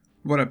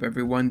What up,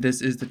 everyone?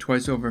 This is the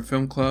Twice Over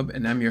Film Club,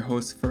 and I'm your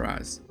host,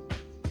 Faraz.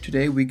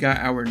 Today, we got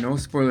our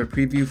no-spoiler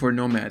preview for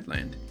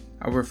Nomadland.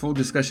 Our full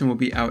discussion will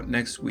be out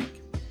next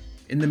week.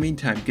 In the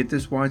meantime, get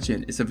this watch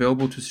in. It's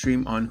available to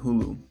stream on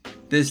Hulu.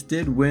 This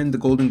did win the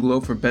Golden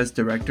Globe for Best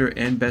Director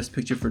and Best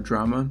Picture for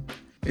Drama.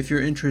 If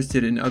you're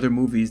interested in other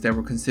movies that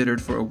were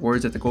considered for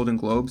awards at the Golden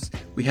Globes,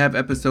 we have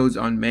episodes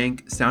on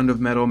Mank, Sound of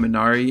Metal,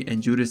 Minari,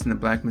 and Judas and the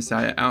Black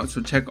Messiah out,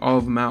 so check all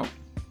of them out.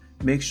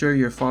 Make sure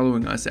you're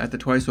following us at the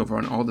Twice Over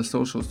on all the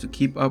socials to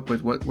keep up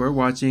with what we're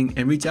watching,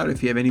 and reach out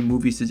if you have any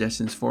movie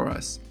suggestions for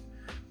us.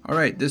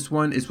 Alright, this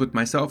one is with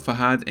myself,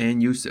 Fahad,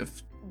 and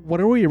Yusuf. What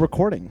are we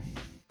recording?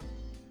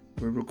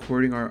 We're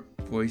recording our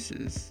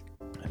voices.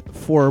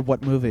 For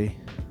what movie?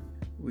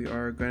 We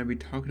are going to be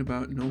talking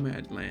about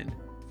Nomadland.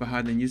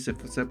 Fahad and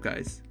Yusuf, what's up,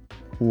 guys?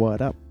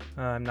 What up?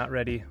 I'm not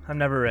ready. I'm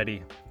never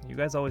ready. You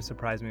guys always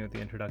surprise me with the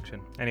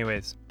introduction.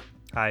 Anyways,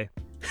 hi.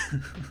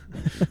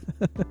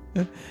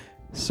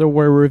 So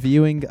we're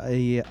reviewing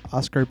a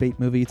Oscar bait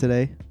movie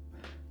today.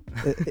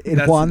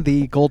 It won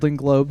the Golden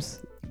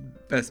Globes.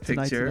 Best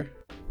Picture.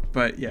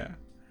 But yeah.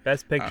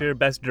 Best Picture,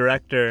 Best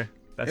Director.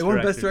 It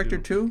won Best Director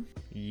too?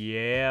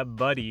 Yeah,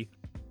 buddy.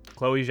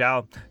 Chloe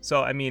Zhao.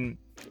 So, I mean,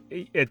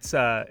 it's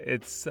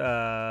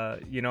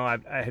you know,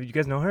 have you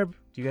guys know her?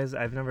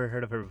 I've never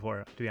heard of her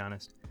before, to be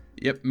honest.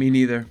 Yep, me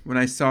neither. When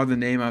I saw the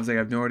name, I was like, I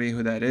have no idea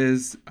who that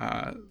is.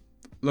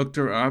 Looked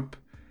her up.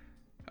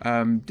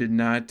 Did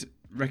not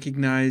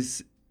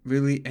recognize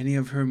really any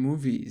of her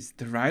movies.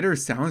 The writer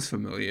sounds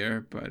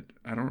familiar, but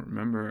I don't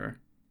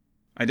remember.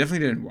 I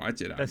definitely didn't watch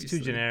it, obviously. That's too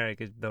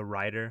generic. The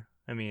writer.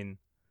 I mean,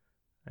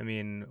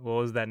 what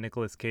was that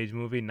Nicolas Cage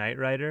movie, Knight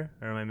Rider?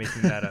 Or am I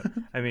making that up?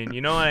 I mean, you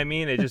know what I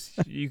mean?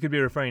 You could be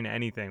referring to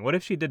anything. What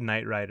if she did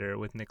Knight Rider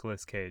with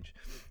Nicolas Cage?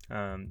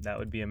 That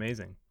would be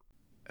amazing.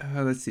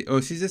 Let's see.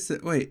 Oh, she's just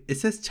wait. It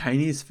says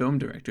Chinese film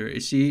director.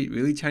 Is she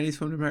really Chinese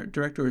film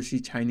director, or is she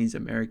Chinese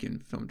American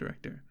film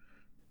director?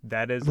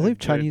 That is, I believe,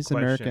 Chinese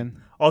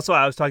American. Also,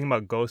 I was talking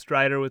about Ghost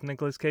Rider with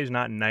Nicolas Cage,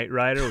 not Knight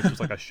Rider, which was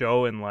like a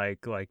show in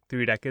like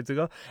 3 decades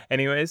ago.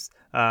 Anyways,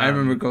 I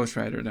remember Ghost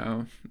Rider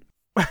now.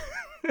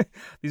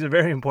 These are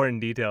very important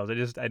details.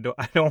 I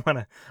don't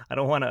want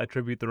to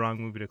attribute the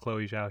wrong movie to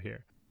Chloe Zhao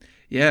here.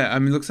 Yeah, I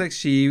mean, it looks like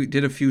she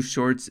did a few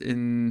shorts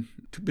between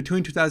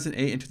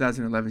 2008 and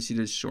 2011. She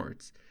did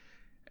shorts,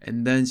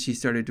 and then she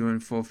started doing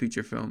full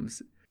feature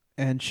films.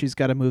 And she's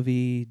got a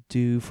movie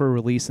due for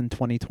release in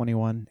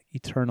 2021,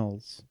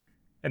 Eternals.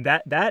 And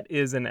that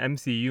is an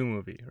MCU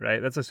movie,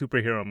 right? That's a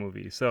superhero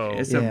movie. So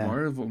it's a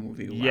Marvel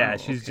movie. Wow, yeah,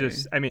 she's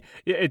just. I mean,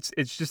 it's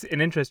just an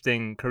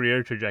interesting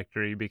career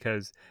trajectory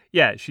because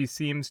she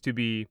seems to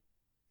be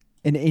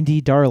an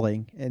indie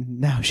darling, and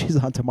now she's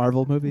on to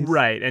Marvel movies.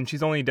 Right, and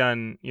she's only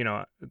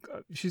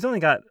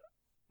got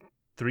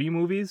 3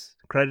 movies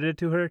credited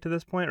to her to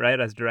this point, right,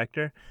 as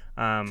director.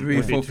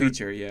 3 full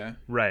feature, yeah.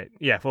 Right,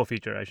 yeah, full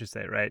feature, I should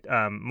say, right.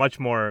 Much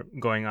more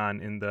going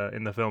on in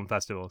the film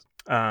festivals.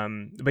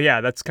 But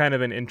yeah, that's kind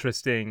of an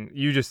interesting.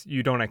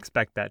 You don't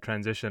expect that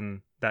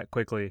transition that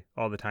quickly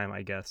all the time,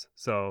 I guess.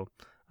 So,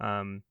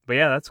 but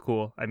yeah, that's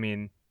cool. I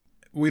mean,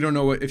 we don't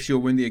know if she'll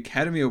win the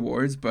Academy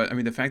Awards, but I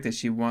mean, the fact that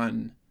she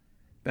won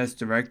Best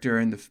Director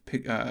and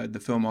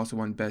the film also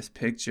won Best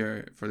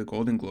Picture for the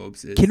Golden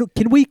Globes is...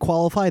 Can we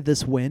qualify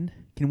this win?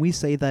 Can we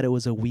say that it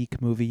was a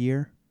weak movie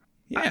year?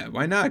 Yeah,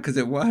 why not? Because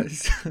it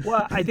was.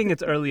 Well, I think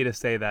it's early to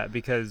say that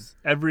because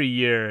every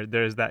year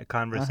there's that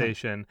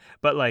conversation.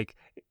 But like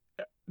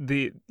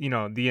the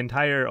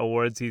entire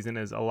award season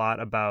is a lot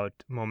about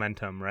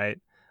momentum, right?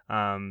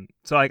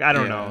 So like I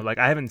don't know. Like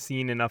I haven't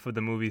seen enough of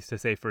the movies to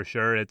say for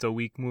sure it's a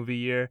weak movie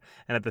year,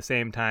 and at the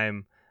same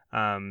time,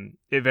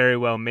 it very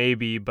well may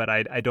be, but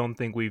I don't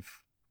think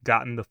we've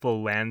gotten the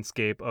full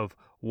landscape of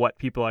what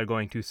people are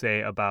going to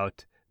say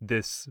about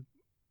this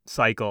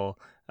cycle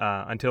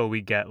until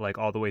we get like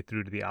all the way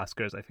through to the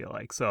Oscars, I feel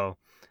like. So,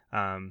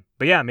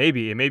 but yeah,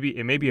 maybe it may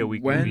be a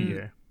weak movie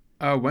year.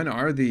 When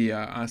are the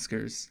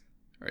Oscars?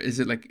 Or is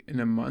it like in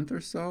a month or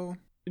so?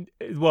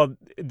 Well,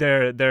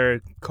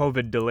 they're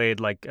COVID delayed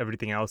like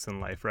everything else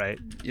in life, right?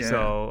 Yeah.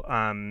 So,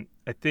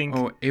 I think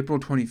April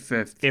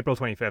 25th. April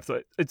 25th.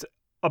 So it's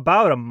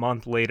about a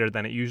month later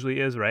than it usually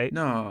is, right?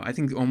 No, I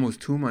think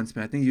almost 2 months,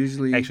 man. I think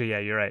usually... Actually, yeah,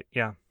 you're right.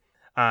 Yeah.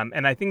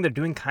 And I think they're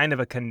doing kind of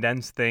a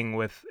condensed thing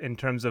in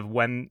terms of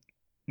when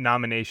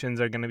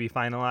nominations are going to be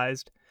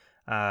finalized,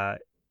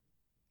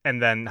 and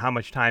then how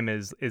much time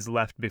is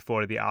left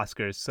before the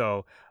Oscars.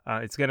 So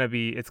it's gonna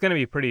be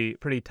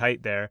pretty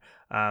tight there.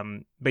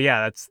 But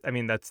yeah, that's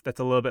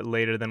a little bit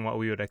later than what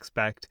we would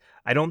expect.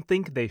 I don't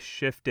think they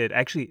shifted.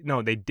 Actually,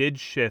 no, they did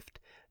shift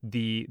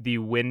the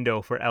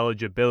window for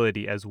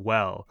eligibility as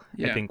well.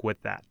 Yeah. I think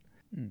with that.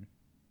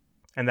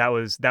 And that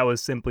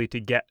was simply to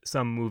get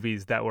some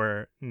movies that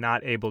were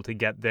not able to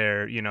get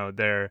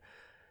their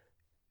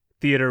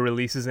theater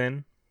releases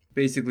in.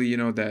 Basically,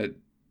 that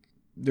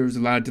there was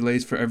a lot of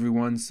delays for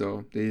everyone,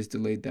 so they just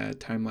delayed that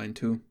timeline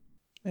too.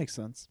 Makes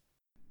sense.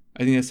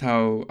 I think that's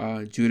how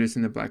Judas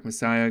and the Black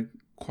Messiah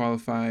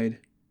qualified.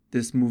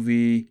 This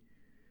movie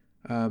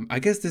I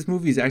guess this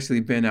movie's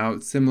actually been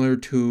out similar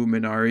to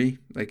Minari,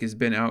 like it's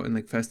been out in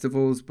like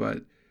festivals,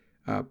 but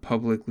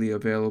publicly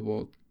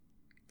available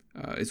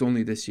is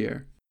only this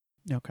year.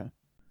 Okay.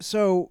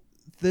 So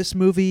this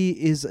movie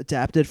is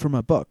adapted from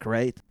a book,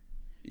 right?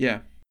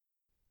 Yeah.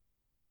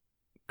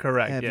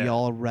 Correct. Have yeah.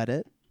 y'all read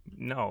it?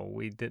 No,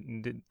 we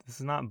didn't. This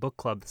is not book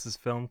club. This is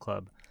film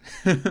club.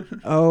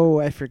 Oh,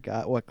 I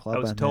forgot what club I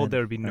was I'm told in. there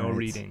would be no All right.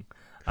 reading.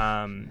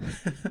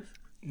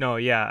 No,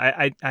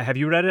 yeah. I have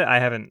you read it? I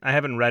haven't. I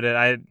haven't read it.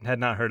 I had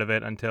not heard of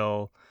it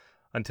until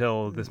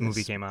this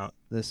movie came out.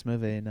 This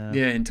movie, no.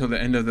 Yeah, until the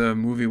end of the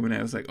movie when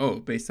I was like, oh,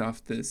 based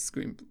off this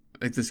the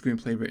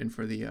screenplay written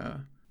for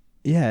the.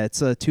 Yeah,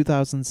 it's a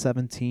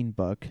 2017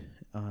 book,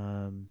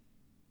 and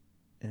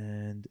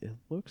it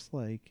looks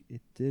like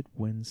it did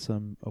win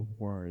some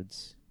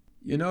awards.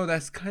 You know,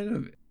 that's kind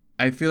of.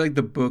 I feel like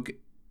the book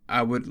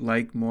I would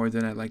like more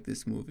than I like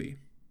this movie.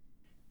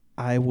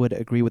 I would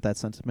agree with that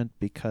sentiment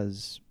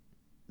because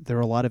there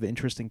are a lot of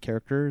interesting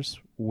characters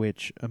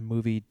which a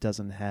movie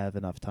doesn't have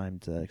enough time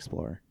to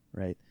explore,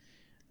 right?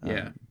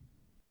 Yeah.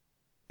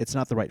 It's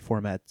not the right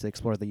format to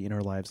explore the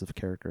inner lives of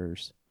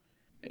characters.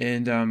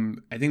 And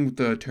I think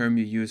the term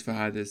you use,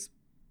 Fahad, is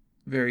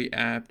very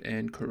apt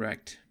and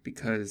correct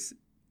because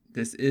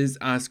this is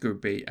Oscar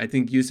bait. I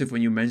think, Yusuf,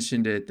 when you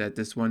mentioned it, that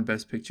this won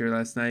Best Picture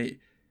last night,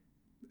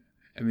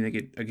 I mean,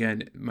 like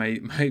again, my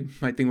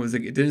thing was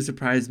like, it didn't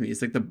surprise me.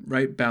 It's like the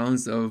right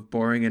balance of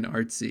boring and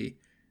artsy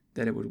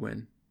that it would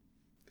win.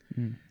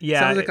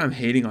 Yeah, sounds like I'm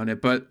hating on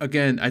it, but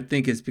again, I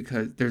think it's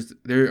because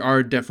there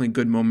are definitely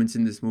good moments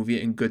in this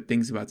movie and good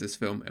things about this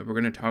film, and we're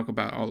gonna talk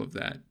about all of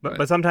that.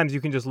 But sometimes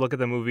you can just look at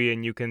the movie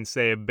and you can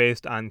say,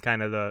 based on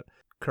kind of the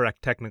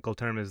correct technical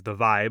term is the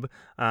vibe.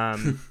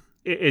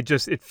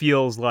 It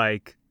feels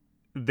like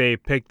they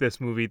picked this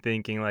movie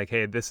thinking like,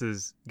 hey, this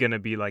is gonna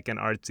be like an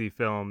artsy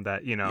film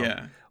that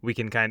we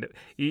can kind of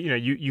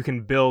you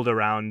can build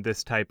around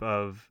this type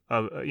of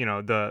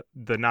the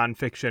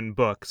nonfiction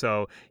book.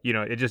 So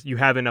it just, you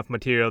have enough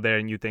material there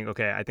and you think,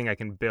 okay, I think I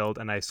can build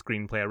a nice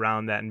screenplay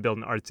around that and build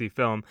an artsy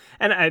film.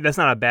 And that's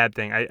not a bad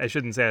thing. I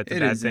shouldn't say that's a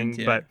bad thing,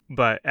 yeah.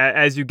 but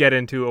as you get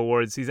into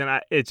awards season,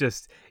 it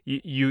just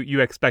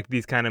you expect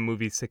these kind of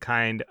movies to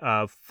kind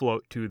of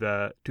float to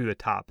the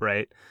top,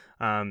 right?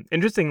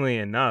 Interestingly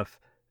enough,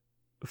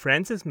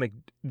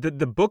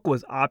 the book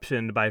was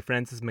optioned by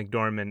Frances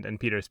McDormand and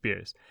Peter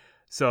Spears.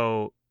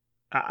 So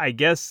I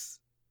guess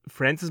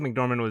Frances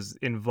McDormand was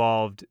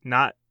involved,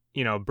 not,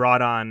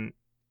 brought on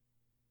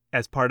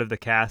as part of the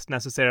cast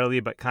necessarily,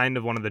 but kind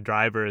of one of the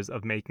drivers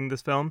of making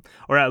this film,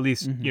 or at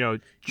least,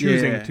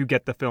 choosing to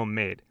get the film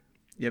made.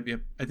 Yep.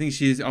 I think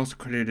she's also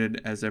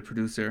credited as a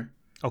producer.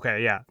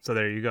 Okay, yeah. So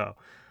there you go.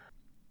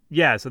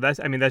 Yeah, so that's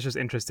just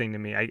interesting to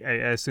me. I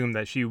assume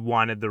that she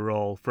wanted the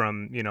role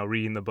from,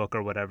 reading the book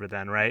or whatever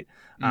then, right?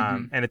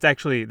 Mm-hmm. And it's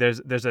actually,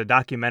 there's a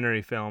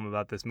documentary film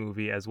about this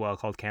movie as well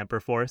called Camper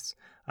Force.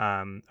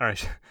 Or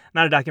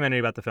not a documentary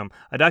about the film,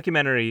 a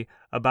documentary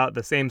about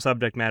the same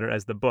subject matter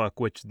as the book,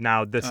 which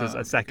now this is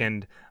a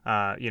second,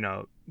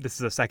 this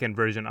is a second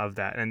version of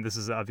that. And this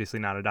is obviously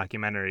not a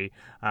documentary,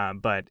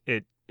 but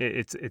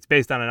it's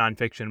based on a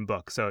nonfiction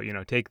book. So,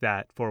 take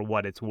that for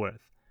what it's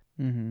worth.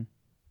 Mm-hmm.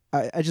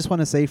 I just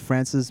want to say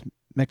Frances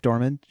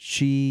McDormand,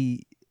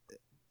 she's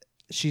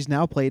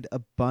now played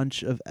a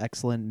bunch of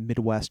excellent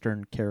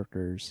Midwestern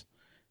characters,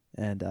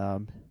 and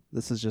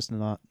this is just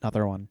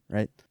another one,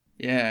 right?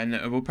 Yeah, and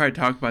we'll probably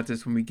talk about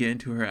this when we get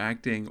into her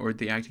acting or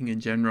the acting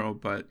in general,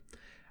 but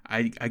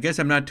I guess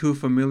I'm not too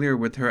familiar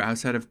with her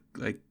outside of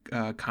like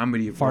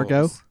comedy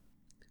Fargo? roles.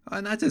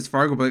 Not just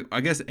Fargo, but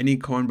I guess any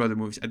Coen Brother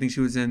movies. I think she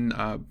was in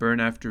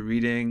Burn After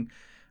Reading.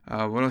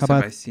 What else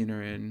have I seen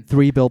her in?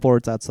 3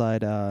 Billboards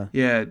Outside.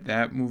 Yeah,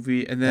 that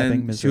movie. And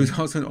then she was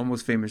also in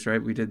Almost Famous,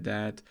 right? We did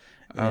that.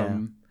 Yeah.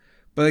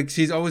 But like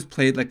she's always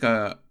played like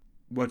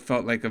what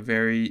felt like a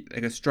very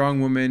like a strong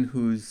woman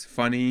who's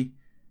funny.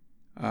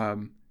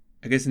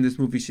 I guess in this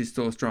movie she's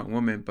still a strong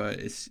woman, but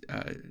it's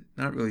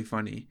not really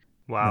funny.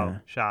 Wow, yeah.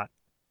 Shot.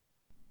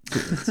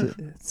 It's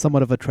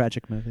somewhat of a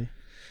tragic movie.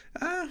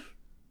 I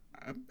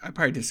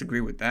probably disagree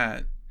with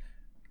that.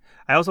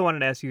 I also wanted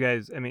to ask you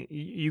guys. I mean,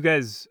 you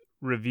guys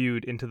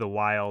reviewed Into the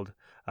Wild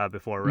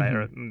before, right?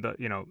 Mm-hmm. Or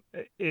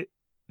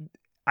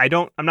I'm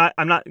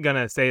not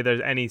gonna say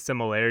there's any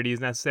similarities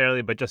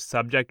necessarily, but just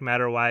subject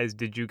matter wise,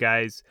 did you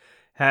guys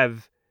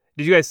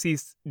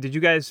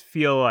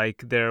feel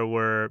like there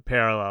were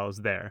parallels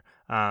there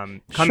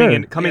coming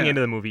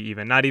into the movie,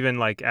 even not even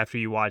like after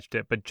you watched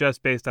it, but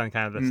just based on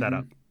kind of the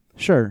setup?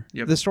 Sure.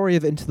 Yep. The story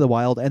of Into the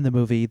Wild and the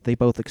movie, they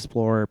both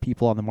explore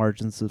people on the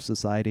margins of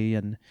society,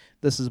 and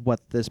this is what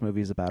this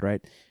movie is about,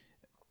 right?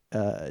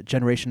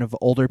 Generation of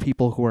older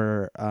people who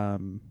are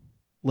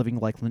living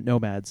like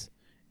nomads,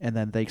 and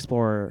then they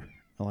explore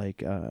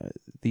like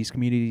these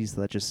communities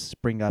that just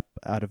spring up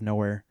out of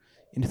nowhere.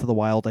 Into the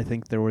Wild, I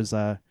think there was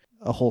a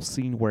whole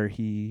scene where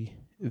he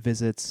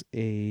visits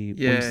a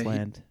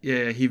wasteland.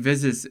 He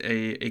visits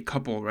a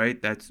couple,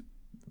 right? That's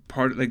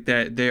part like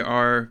that. They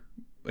are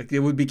like they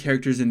would be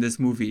characters in this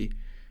movie.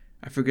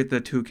 I forget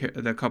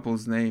the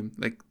couple's name.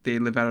 Like they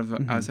live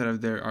outside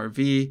of their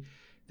RV.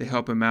 They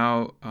help him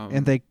out.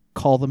 And they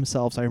call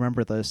themselves, I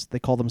remember this, they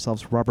call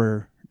themselves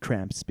rubber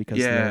tramps because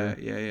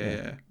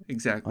they're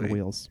exactly on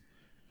wheels.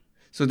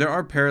 So there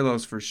are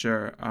parallels for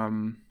sure.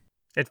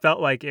 It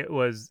felt like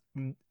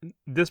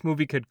this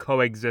movie could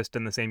coexist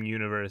in the same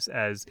universe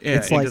as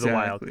It's Into the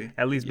Wild,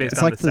 at least based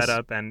on like the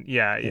setup. And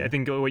I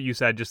think what you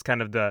said, just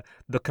kind of the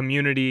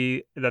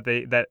community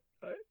that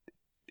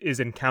is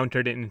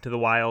encountered in Into the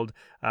Wild.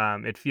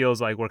 It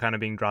feels like we're kind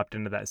of being dropped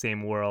into that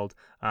same world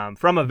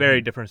from a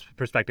very different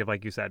perspective.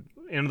 Like you said,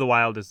 Into the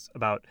Wild is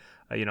about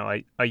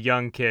a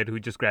young kid who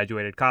just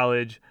graduated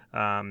college,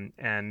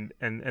 and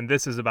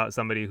this is about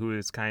somebody who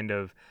is kind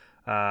of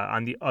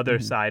on the other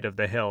side of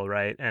the hill,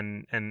 right?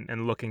 And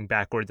looking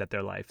backwards at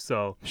their life.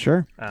 So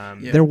sure.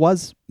 There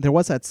was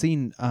that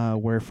scene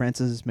where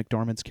Frances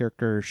McDormand's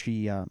character,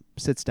 she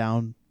sits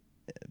down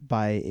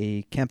by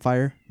a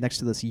campfire next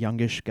to this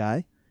youngish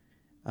guy,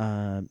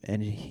 and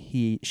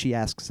she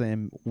asks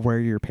him, "Where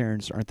are your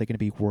parents? Aren't they going to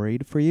be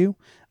worried for you?"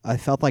 I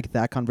felt like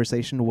that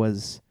conversation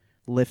was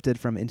lifted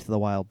from Into the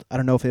Wild. I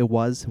don't know if it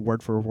was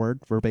word for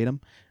word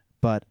verbatim,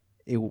 but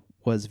it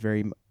was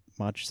very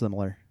much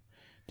similar.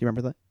 Do you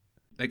remember that?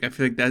 Like I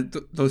feel like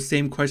that those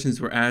same questions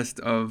were asked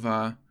of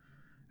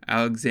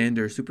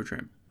Alexander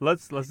Supertramp.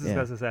 Let's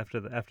discuss this after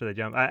the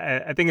jump.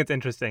 I think it's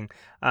interesting.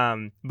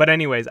 But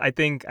anyways, I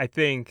think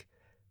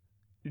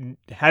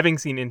having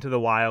seen Into the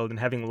Wild and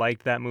having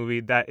liked that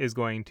movie, that is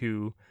going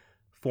to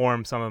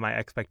form some of my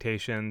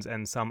expectations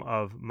and some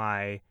of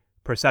my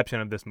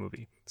perception of this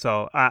movie.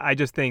 So I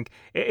just think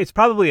it's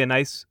probably a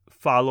nice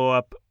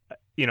follow-up.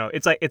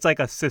 It's like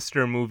a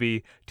sister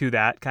movie to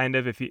that, kind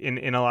of, if you,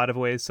 in a lot of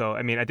ways. So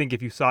I mean, I think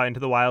if you saw Into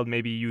the Wild,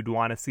 maybe you'd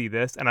want to see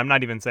this. And I'm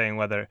not even saying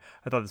whether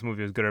I thought this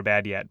movie was good or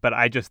bad yet, but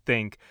I just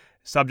think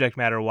subject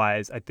matter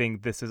wise, I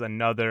think this is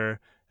another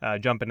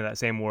jump into that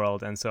same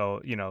world. And so,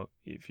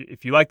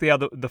 if you like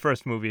the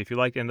first movie, if you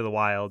like Into the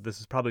Wild, this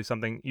is probably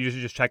something you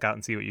should just check out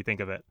and see what you think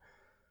of it.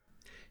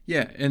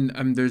 Yeah,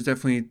 and there's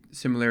definitely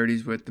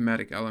similarities with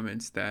thematic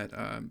elements that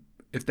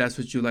if that's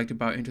what you liked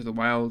about Into the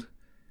Wild,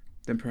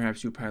 then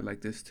perhaps you'll probably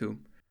like this too.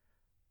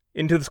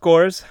 Into the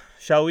scores,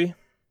 shall we?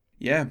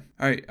 Yeah.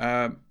 All right.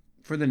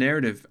 For the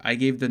narrative, I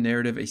gave the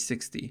narrative a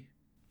 60.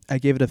 I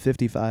gave it a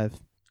 55.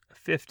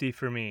 50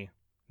 for me.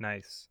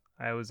 Nice.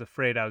 I was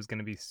afraid I was going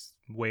to be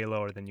way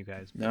lower than you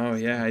guys. No,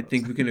 yeah, I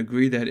think we can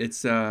agree that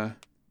it's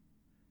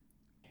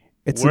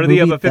worthy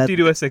of a 50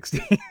 to a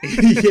 60.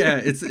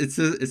 Yeah, it's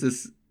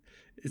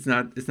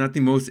not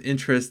the most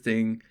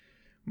interesting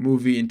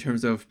movie in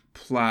terms of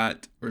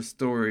plot or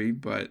story,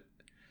 but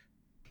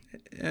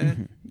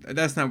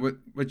that's not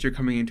what you're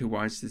coming in to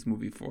watch this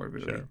movie for,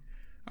 really. Sure.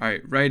 All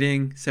right,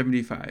 writing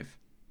 75.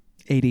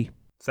 80.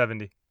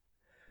 70.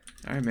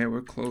 All right, man,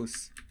 we're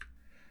close.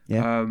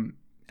 Yeah.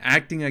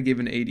 Acting, I gave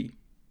an 80.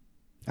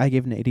 I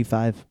gave an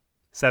 85.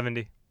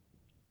 70.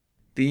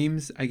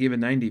 Themes, I gave a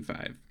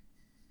 95.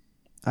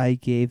 I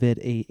gave it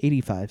a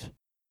 85.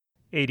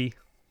 80.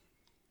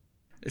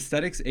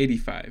 Aesthetics,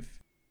 85.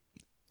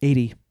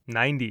 80.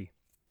 90.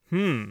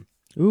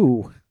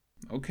 Ooh.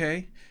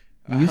 Okay.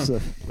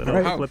 Yusuf.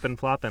 Little flipping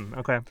flopping.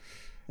 Okay.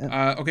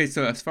 Okay,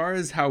 so as far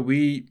as how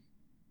we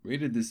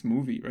rated this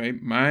movie, right?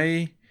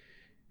 My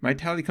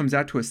tally comes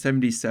out to a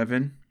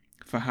 77.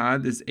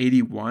 Fahad is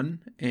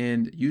 81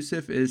 and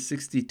Yusuf is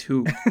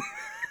 62.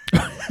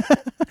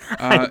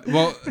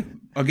 Well,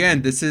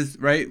 again, this is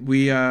right.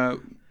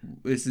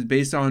 This is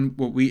based on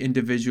what we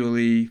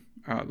individually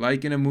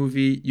like in a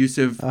movie.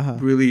 Yusuf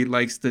really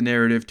likes the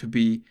narrative to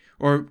be,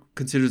 or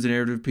considers the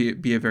narrative to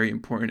be a very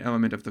important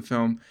element of the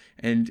film,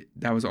 and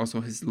that was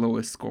also his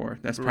lowest score.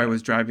 That's probably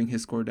what's driving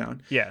his score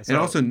down. Yeah. And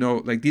also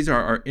note, like, these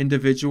are our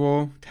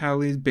individual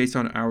tallies based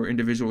on our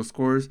individual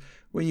scores.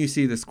 When you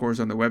see the scores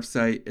on the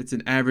website, it's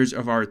an average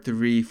of our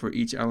 3 for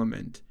each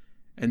element,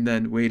 and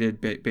then weighted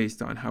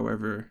based on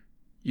however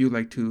you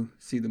like to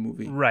see the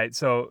movie. Right.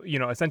 So,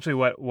 essentially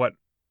what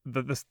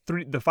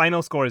the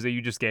final scores that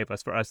you just gave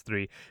us for us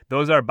three,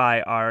 those are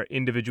by our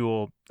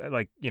individual,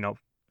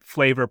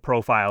 flavor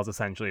profiles,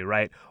 essentially,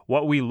 right?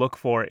 What we look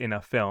for in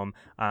a film,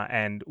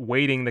 and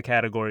weighting the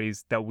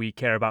categories that we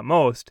care about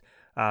most,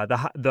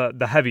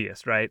 the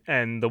heaviest, right?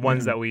 And the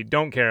ones that we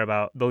don't care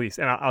about the least.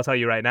 And I'll tell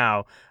you right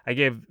now, I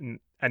gave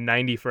a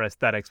 90 for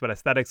aesthetics, but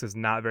aesthetics is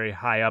not very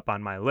high up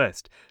on my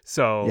list.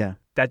 So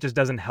that just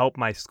doesn't help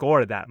my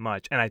score that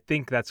much. And I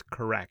think that's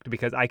correct,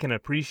 because I can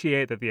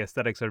appreciate that the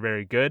aesthetics are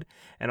very good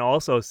and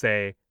also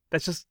say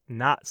that's just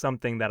not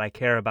something that I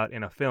care about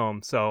in a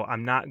film. So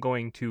I'm not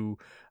going to,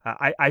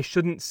 I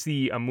shouldn't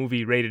see a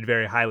movie rated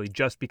very highly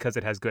just because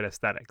it has good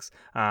aesthetics.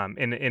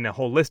 In a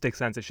holistic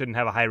sense, it shouldn't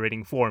have a high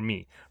rating for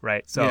me,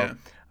 right? So,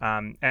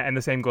 and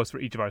the same goes for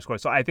each of our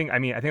scores. So I think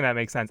that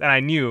makes sense. And I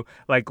knew,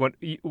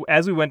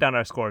 as we went down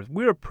our scores,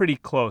 we were pretty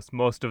close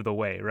most of the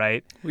way,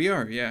 right? We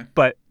are, yeah.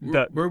 But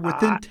we're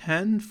within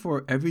 10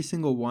 for every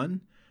single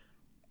one.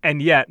 And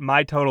yet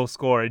my total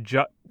score,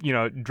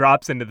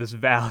 drops into this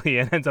valley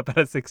and ends up at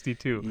a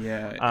 62.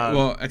 Yeah.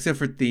 Well, except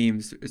for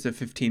themes, it's a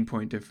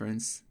 15-point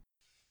difference.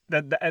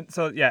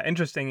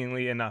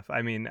 Interestingly enough,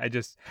 I mean,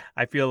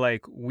 I feel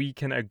like we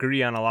can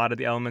agree on a lot of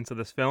the elements of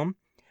this film,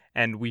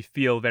 and we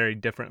feel very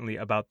differently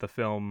about the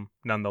film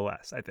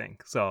nonetheless, I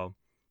think. So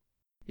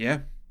Yeah.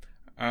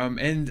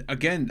 And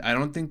again, I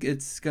don't think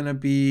it's gonna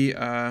be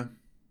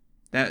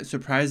that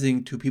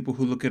surprising to people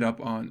who look it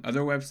up on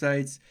other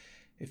websites.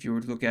 If you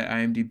were to look at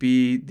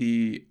IMDb,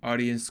 the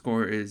audience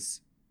score is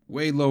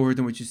way lower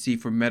than what you see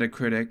for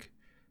Metacritic.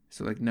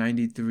 So like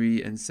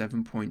 93 and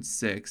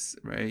 7.6,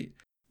 right?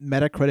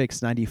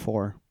 Metacritic's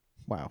 94.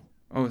 Wow.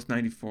 Oh, it's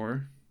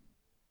 94.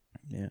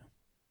 Yeah.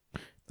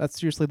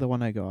 That's usually the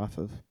one I go off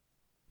of.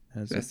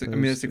 That's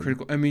the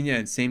critical. I mean,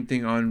 yeah, same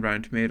thing on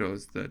Rotten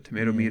Tomatoes. The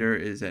tomato meter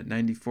is at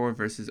 94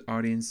 versus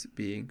audience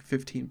being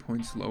 15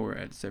 points lower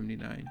at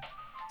 79.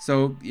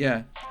 So,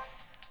 yeah,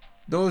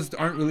 those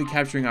aren't really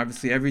capturing,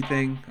 obviously,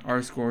 everything.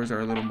 Our scores are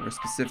a little more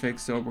specific,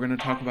 so we're going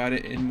to talk about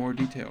it in more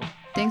detail.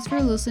 Thanks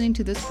for listening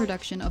to this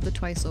production of The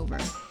Twice Over.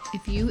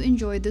 If you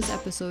enjoyed this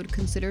episode,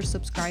 consider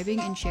subscribing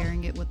and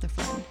sharing it with a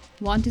friend.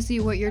 Want to see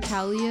what your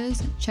tally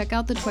is? Check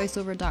out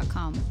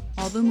thetwiceover.com.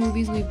 All the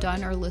movies we've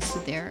done are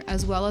listed there,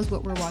 as well as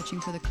what we're watching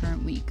for the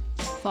current week.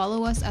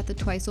 Follow us at The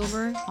Twice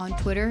Over on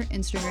Twitter,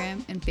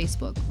 Instagram, and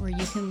Facebook, where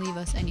you can leave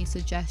us any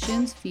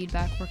suggestions,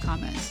 feedback, or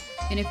comments.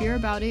 And if you're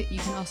about it, you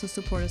can also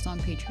support us on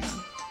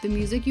Patreon. The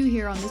music you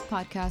hear on this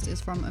podcast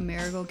is from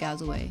Amerigo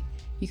Gazaway.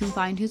 You can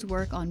find his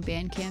work on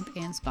Bandcamp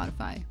and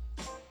Spotify.